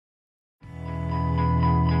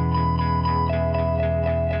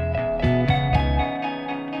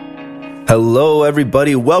Hello,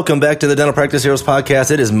 everybody. Welcome back to the Dental Practice Heroes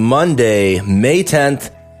podcast. It is Monday, May 10th,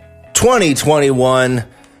 2021.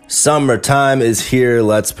 Summertime is here.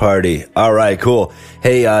 Let's party. All right, cool.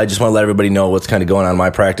 Hey, I just want to let everybody know what's kind of going on in my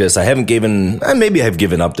practice. I haven't given, maybe I've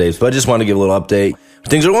given updates, but I just want to give a little update.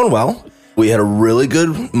 Things are going well. We had a really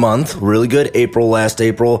good month, really good last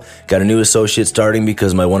April. Got a new associate starting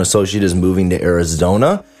because my one associate is moving to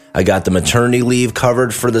Arizona. I got the maternity leave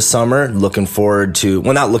covered for the summer. Looking forward to,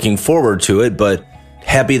 well, not looking forward to it, but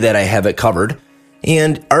happy that I have it covered.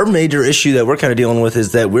 And our major issue that we're kind of dealing with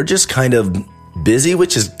is that we're just kind of busy,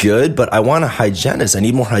 which is good, but I want a hygienist. I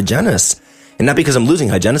need more hygienists. And not because I'm losing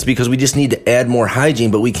hygienists, because we just need to add more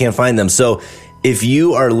hygiene, but we can't find them. So if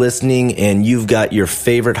you are listening and you've got your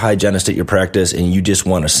favorite hygienist at your practice and you just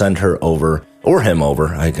want to send her over, or him over,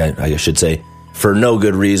 I should say, for no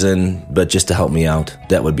good reason, but just to help me out,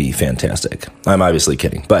 that would be fantastic. I'm obviously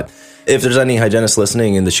kidding. But if there's any hygienists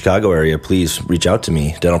listening in the Chicago area, please reach out to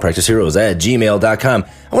me, dentalpracticeheroes@gmail.com.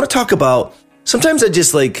 I want to talk about, sometimes I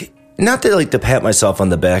just not to pat myself on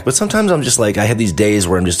the back, but sometimes I'm just I have these days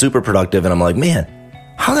where I'm just super productive and I'm like, man,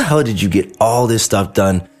 how the hell did you get all this stuff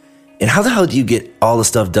done? And how the hell do you get all the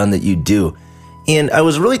stuff done that you do? And I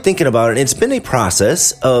was really thinking about it. It's been a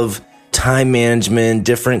process of time management,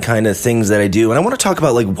 different kind of things that I do. And I want to talk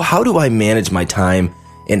about how do I manage my time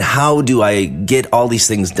and how do I get all these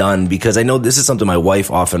things done? Because I know this is something my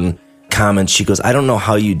wife often comments. She goes, I don't know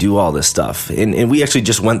how you do all this stuff. And we actually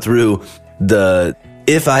just went through the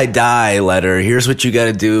if I die letter. Here's what you got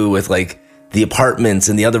to do with the apartments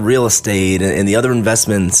and the other real estate and the other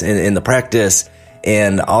investments and the practice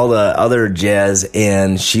and all the other jazz.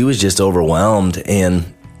 And she was just overwhelmed.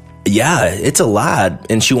 And yeah, it's a lot.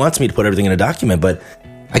 And she wants me to put everything in a document, but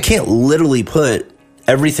I can't literally put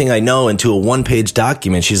everything I know into a one-page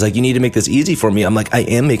document. She's like, you need to make this easy for me. I'm like, I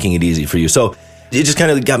am making it easy for you. So it just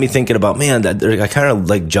kind of got me thinking about, man, that I kind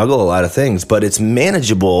of juggle a lot of things, but it's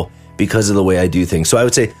manageable because of the way I do things. So I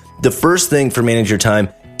would say the first thing for manage your time,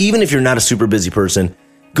 even if you're not a super busy person,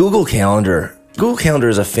 Google Calendar. Google Calendar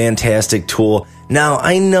is a fantastic tool. Now,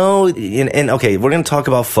 I know, and okay, we're going to talk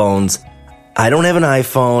about phones. I don't have an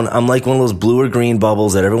iPhone. I'm like one of those blue or green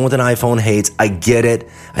bubbles that everyone with an iPhone hates. I get it.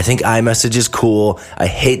 I think iMessage is cool. I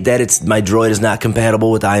hate that my Droid is not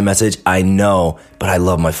compatible with iMessage. I know, but I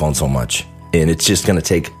love my phone so much. And it's just going to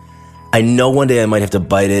take, I know one day I might have to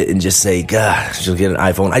bite it and just say, God, she'll get an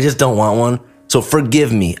iPhone. I just don't want one. So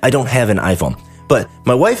forgive me. I don't have an iPhone. But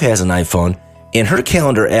my wife has an iPhone, and her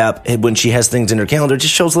calendar app, when she has things in her calendar,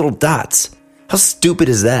 just shows little dots. How stupid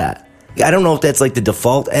is that? I don't know if that's the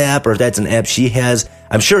default app or if that's an app she has.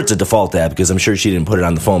 I'm sure it's a default app because I'm sure she didn't put it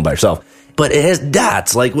on the phone by herself. But it has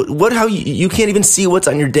dots. How you can't even see what's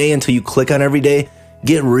on your day until you click on every day?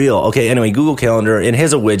 Get real. Okay, anyway, Google Calendar, it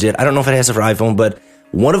has a widget. I don't know if it has it for iPhone, but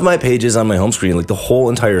one of my pages on my home screen, the whole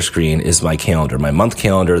entire screen, is my calendar, my month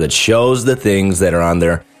calendar that shows the things that are on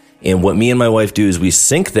there. And what me and my wife do is we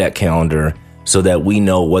sync that calendar so that we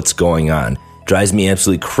know what's going on. Drives me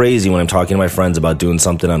absolutely crazy when I'm talking to my friends about doing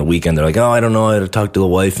something on a weekend. They're like, oh, I don't know. I had to talk to the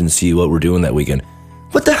wife and see what we're doing that weekend.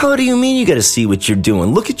 What the hell do you mean you got to see what you're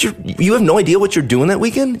doing? You have no idea what you're doing that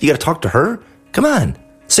weekend? You got to talk to her? Come on.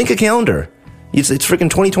 Sync a calendar. It's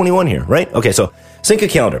freaking 2021 here, right? Okay, so sync a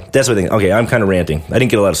calendar. That's what I think. Okay, I'm kind of ranting. I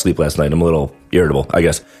didn't get a lot of sleep last night. I'm a little irritable, I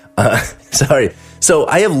guess. Sorry. So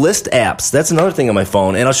I have list apps. That's another thing on my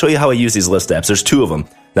phone, and I'll show you how I use these list apps. There's two of them.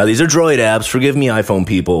 Now, these are Droid apps. Forgive me, iPhone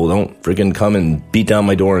people. Don't freaking come and beat down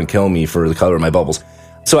my door and kill me for the color of my bubbles.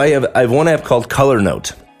 So I have one app called Color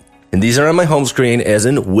Note. And these are on my home screen as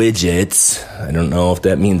in widgets. I don't know if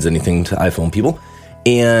that means anything to iPhone people.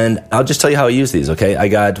 And I'll just tell you how I use these, okay?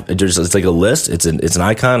 It's like a list. It's an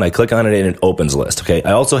icon. I click on it and it opens a list, okay?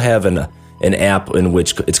 I also have an app in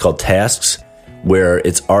which it's called Tasks, where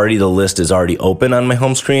the list is already open on my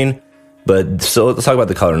home screen. But so let's talk about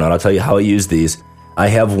the Color Note. I'll tell you how I use these. I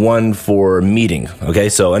have one for meeting, okay?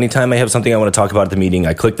 So anytime I have something I want to talk about at the meeting,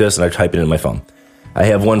 I click this and I type it in my phone. I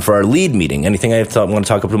have one for our lead meeting. Anything want to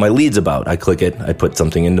talk to my leads about, I click it, I put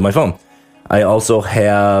something into my phone. I also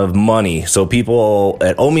have money. So people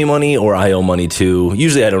that owe me money or I owe money to.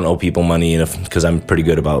 Usually I don't owe people money because I'm pretty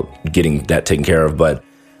good about getting that taken care of, but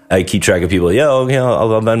I keep track of people. I'll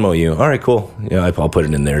Venmo you. All right, cool. I'll put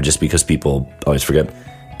it in there just because people always forget.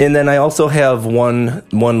 And then I also have one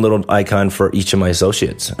little icon for each of my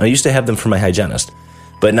associates. I used to have them for my hygienist,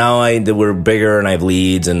 but now we're bigger and I have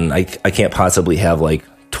leads and I can't possibly have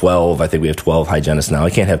 12. I think we have 12 hygienists now. I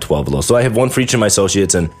can't have 12 of those. So I have one for each of my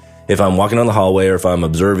associates, and if I'm walking down the hallway or if I'm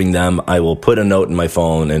observing them, I will put a note in my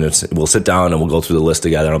phone and we'll sit down and we'll go through the list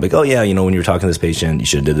together. And I'll be like, oh yeah, when you were talking to this patient, you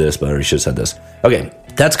should have did this, or you should have said this. Okay,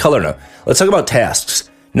 that's Color Note. Let's talk about tasks.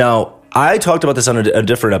 Now, I talked about this on a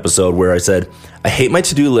different episode where I said, I hate my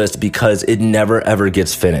to-do list because it never, ever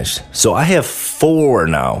gets finished. So I have 4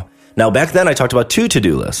 now. Now, back then, I talked about 2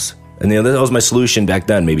 to-do lists. And that was my solution back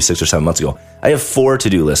then, maybe 6 or 7 months ago. I have 4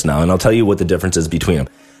 to-do lists now, and I'll tell you what the difference is between them.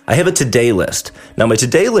 I have a today list. Now, my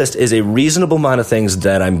today list is a reasonable amount of things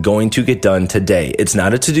that I'm going to get done today. It's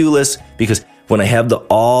not a to-do list because when I have the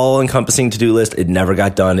all-encompassing to-do list, it never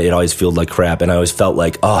got done. It always felt like crap, and I always felt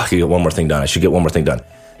like, I could get one more thing done. I should get one more thing done.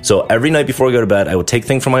 So every night before I go to bed, I will take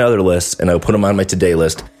things from my other lists and I will put them on my today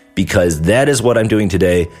list because that is what I'm doing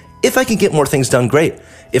today. If I can get more things done, great.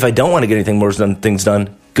 If I don't want to get anything more things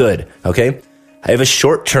done, good. Okay. I have a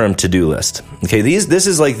short-term to-do list. Okay. This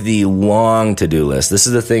is like the long to-do list. This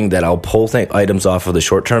is the thing that I'll pull items off of the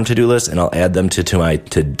short-term to-do list and I'll add them to my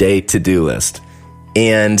today to-do list.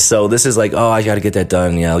 And so this is like, I got to get that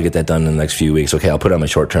done. Yeah, I'll get that done in the next few weeks. Okay. I'll put it on my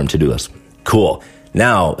short-term to-do list. Cool.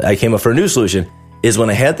 Now I came up for a new solution. Is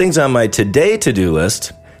when I had things on my today to-do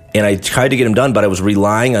list and I tried to get them done, but I was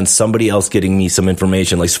relying on somebody else getting me some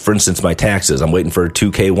information. Like, for instance, my taxes. I'm waiting for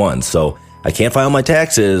 2K1. So I can't file my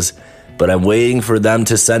taxes, but I'm waiting for them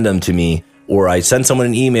to send them to me. Or I send someone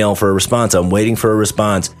an email for a response. I'm waiting for a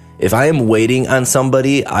response. If I am waiting on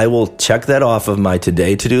somebody, I will check that off of my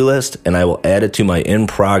today to-do list and I will add it to my in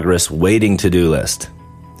progress waiting to-do list.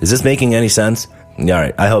 Is this making any sense? All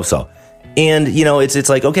right. I hope so. And, it's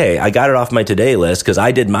like, okay, I got it off my today list because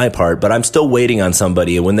I did my part, but I'm still waiting on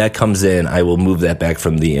somebody. And when that comes in, I will move that back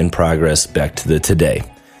from the in progress back to the today.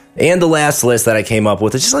 And the last list that I came up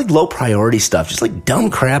with is just like low priority stuff, just like dumb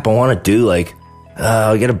crap I want to do. Like,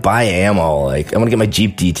 I got to buy ammo. Like, I want to get my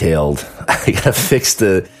Jeep detailed. I got to fix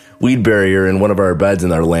the weed barrier in one of our beds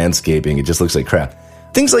in our landscaping. It just looks like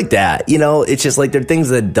crap. Things like that. It's just like they're things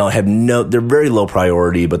that they're very low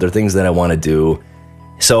priority, but they're things that I want to do.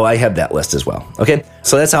 So I have that list as well. Okay.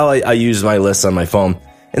 So that's how I use my lists on my phone.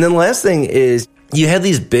 And then the last thing is you have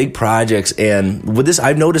these big projects. And with this,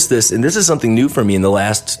 I've noticed this, and this is something new for me in the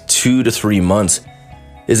last 2 to 3 months,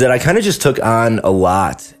 is that I kind of just took on a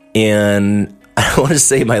lot. And I don't want to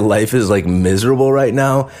say my life is like miserable right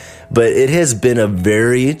now, but it has been a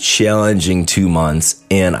very challenging 2 months.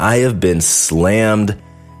 And I have been slammed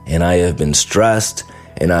and I have been stressed.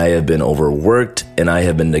 And I have been overworked, and I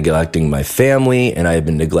have been neglecting my family, and I have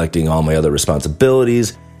been neglecting all my other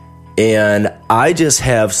responsibilities. And I just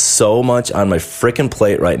have so much on my freaking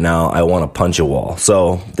plate right now, I want to punch a wall.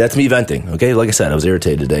 So that's me venting, okay? Like I said, I was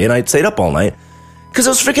irritated today, and I stayed up all night because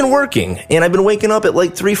I was freaking working. And I've been waking up at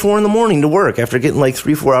like 3, 4 in the morning to work after getting like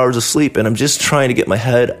 3, 4 hours of sleep, and I'm just trying to get my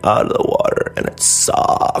head out of the water, and it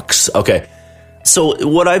sucks. Okay. So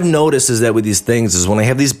what I've noticed is that with these things is when I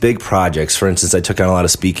have these big projects, for instance, I took on a lot of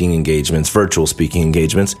speaking engagements, virtual speaking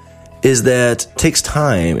engagements, is that it takes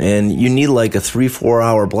time and you need like a 3-4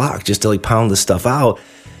 hour block just to like pound this stuff out.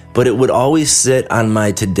 But it would always sit on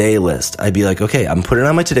my today list. I'd be like, okay, I'm putting it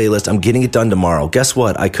on my today list. I'm getting it done tomorrow. Guess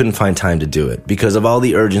what? I couldn't find time to do it because of all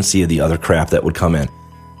the urgency of the other crap that would come in.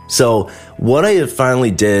 So what I finally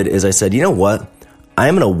did is I said, you know what?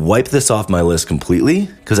 I'm going to wipe this off my list completely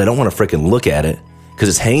because I don't want to freaking look at it because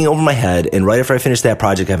it's hanging over my head. And right after I finish that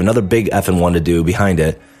project, I have another big effing one to do behind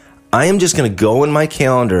it. I am just going to go in my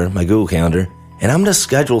calendar, my Google Calendar, and I'm going to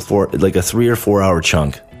schedule for like a 3 or 4 hour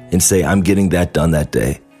chunk and say I'm getting that done that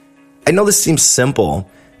day. I know this seems simple,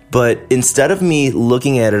 but instead of me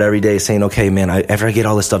looking at it every day saying, okay, man, after I get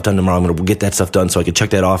all this stuff done tomorrow, I'm going to get that stuff done so I can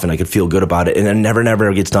check that off and I can feel good about it. And it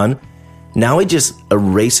never gets done. Now I just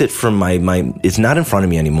erase it from my it's not in front of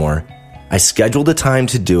me anymore. I scheduled the time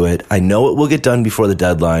to do it. I know it will get done before the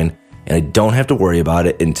deadline, and I don't have to worry about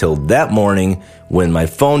it until that morning when my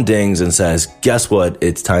phone dings and says, guess what?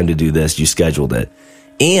 It's time to do this. You scheduled it.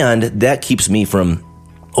 And that keeps me from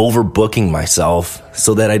overbooking myself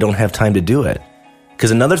so that I don't have time to do it.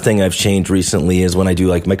 Because another thing I've changed recently is when I do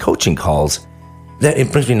like my coaching calls. That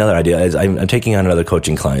it brings me another idea. I'm taking on another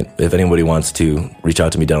coaching client. If anybody wants to reach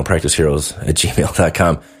out to me,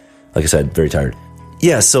 dentalpracticeheroes@gmail.com. Like I said, very tired.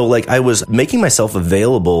 Yeah, so like I was making myself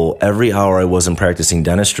available every hour I wasn't practicing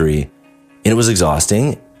dentistry, and it was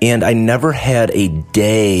exhausting. And I never had a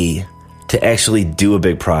day to actually do a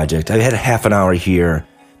big project. I had a half an hour here,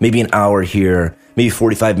 maybe an hour here, maybe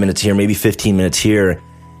 45 minutes here, maybe 15 minutes here.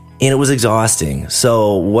 And it was exhausting.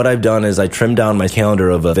 So what I've done is I trimmed down my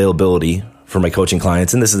calendar of availability for my coaching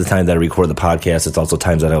clients. And this is the time that I record the podcast. It's also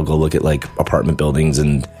times that I'll go look at like apartment buildings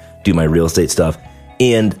and do my real estate stuff.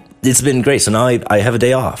 And it's been great. So now I have a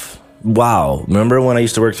day off. Wow. Remember when I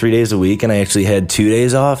used to work 3 days a week and I actually had 2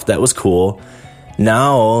 days off? That was cool.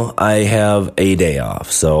 Now I have a day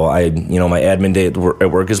off. So my admin day at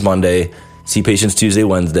work is Monday, see patients Tuesday,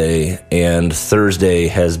 Wednesday, and Thursday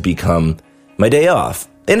has become my day off.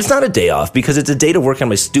 And it's not a day off because it's a day to work on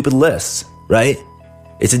my stupid lists, right?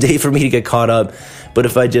 It's a day for me to get caught up. But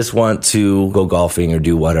if I just want to go golfing or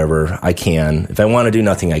do whatever, I can. If I want to do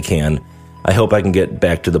nothing, I can. I hope I can get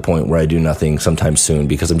back to the point where I do nothing sometime soon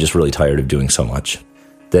because I'm just really tired of doing so much.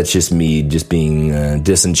 That's just me just being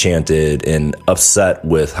disenchanted and upset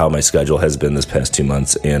with how my schedule has been this past 2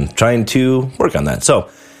 months and trying to work on that. So,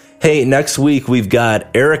 hey, next week we've got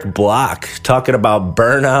Eric Block talking about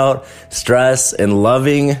burnout, stress, and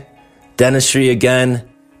loving dentistry again.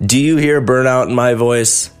 Do you hear burnout in my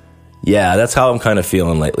voice? Yeah, that's how I'm kind of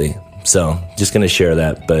feeling lately. So just going to share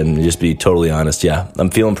that, but just be totally honest. Yeah, I'm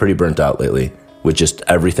feeling pretty burnt out lately with just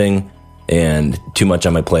everything and too much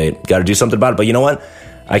on my plate. Got to do something about it. But you know what?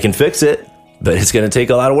 I can fix it, but it's going to take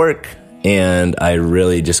a lot of work. And I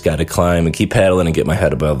really just got to climb and keep paddling and get my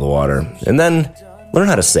head above the water. And then learn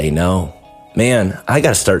how to say no. Man, I got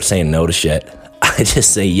to start saying no to shit. I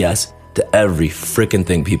just say yes to every freaking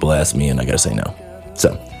thing people ask me, and I got to say no.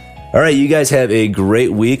 So, all right, you guys have a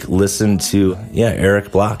great week. Listen to,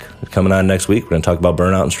 Eric Block coming on next week. We're going to talk about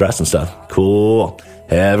burnout and stress and stuff. Cool.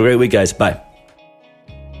 Have a great week, guys. Bye.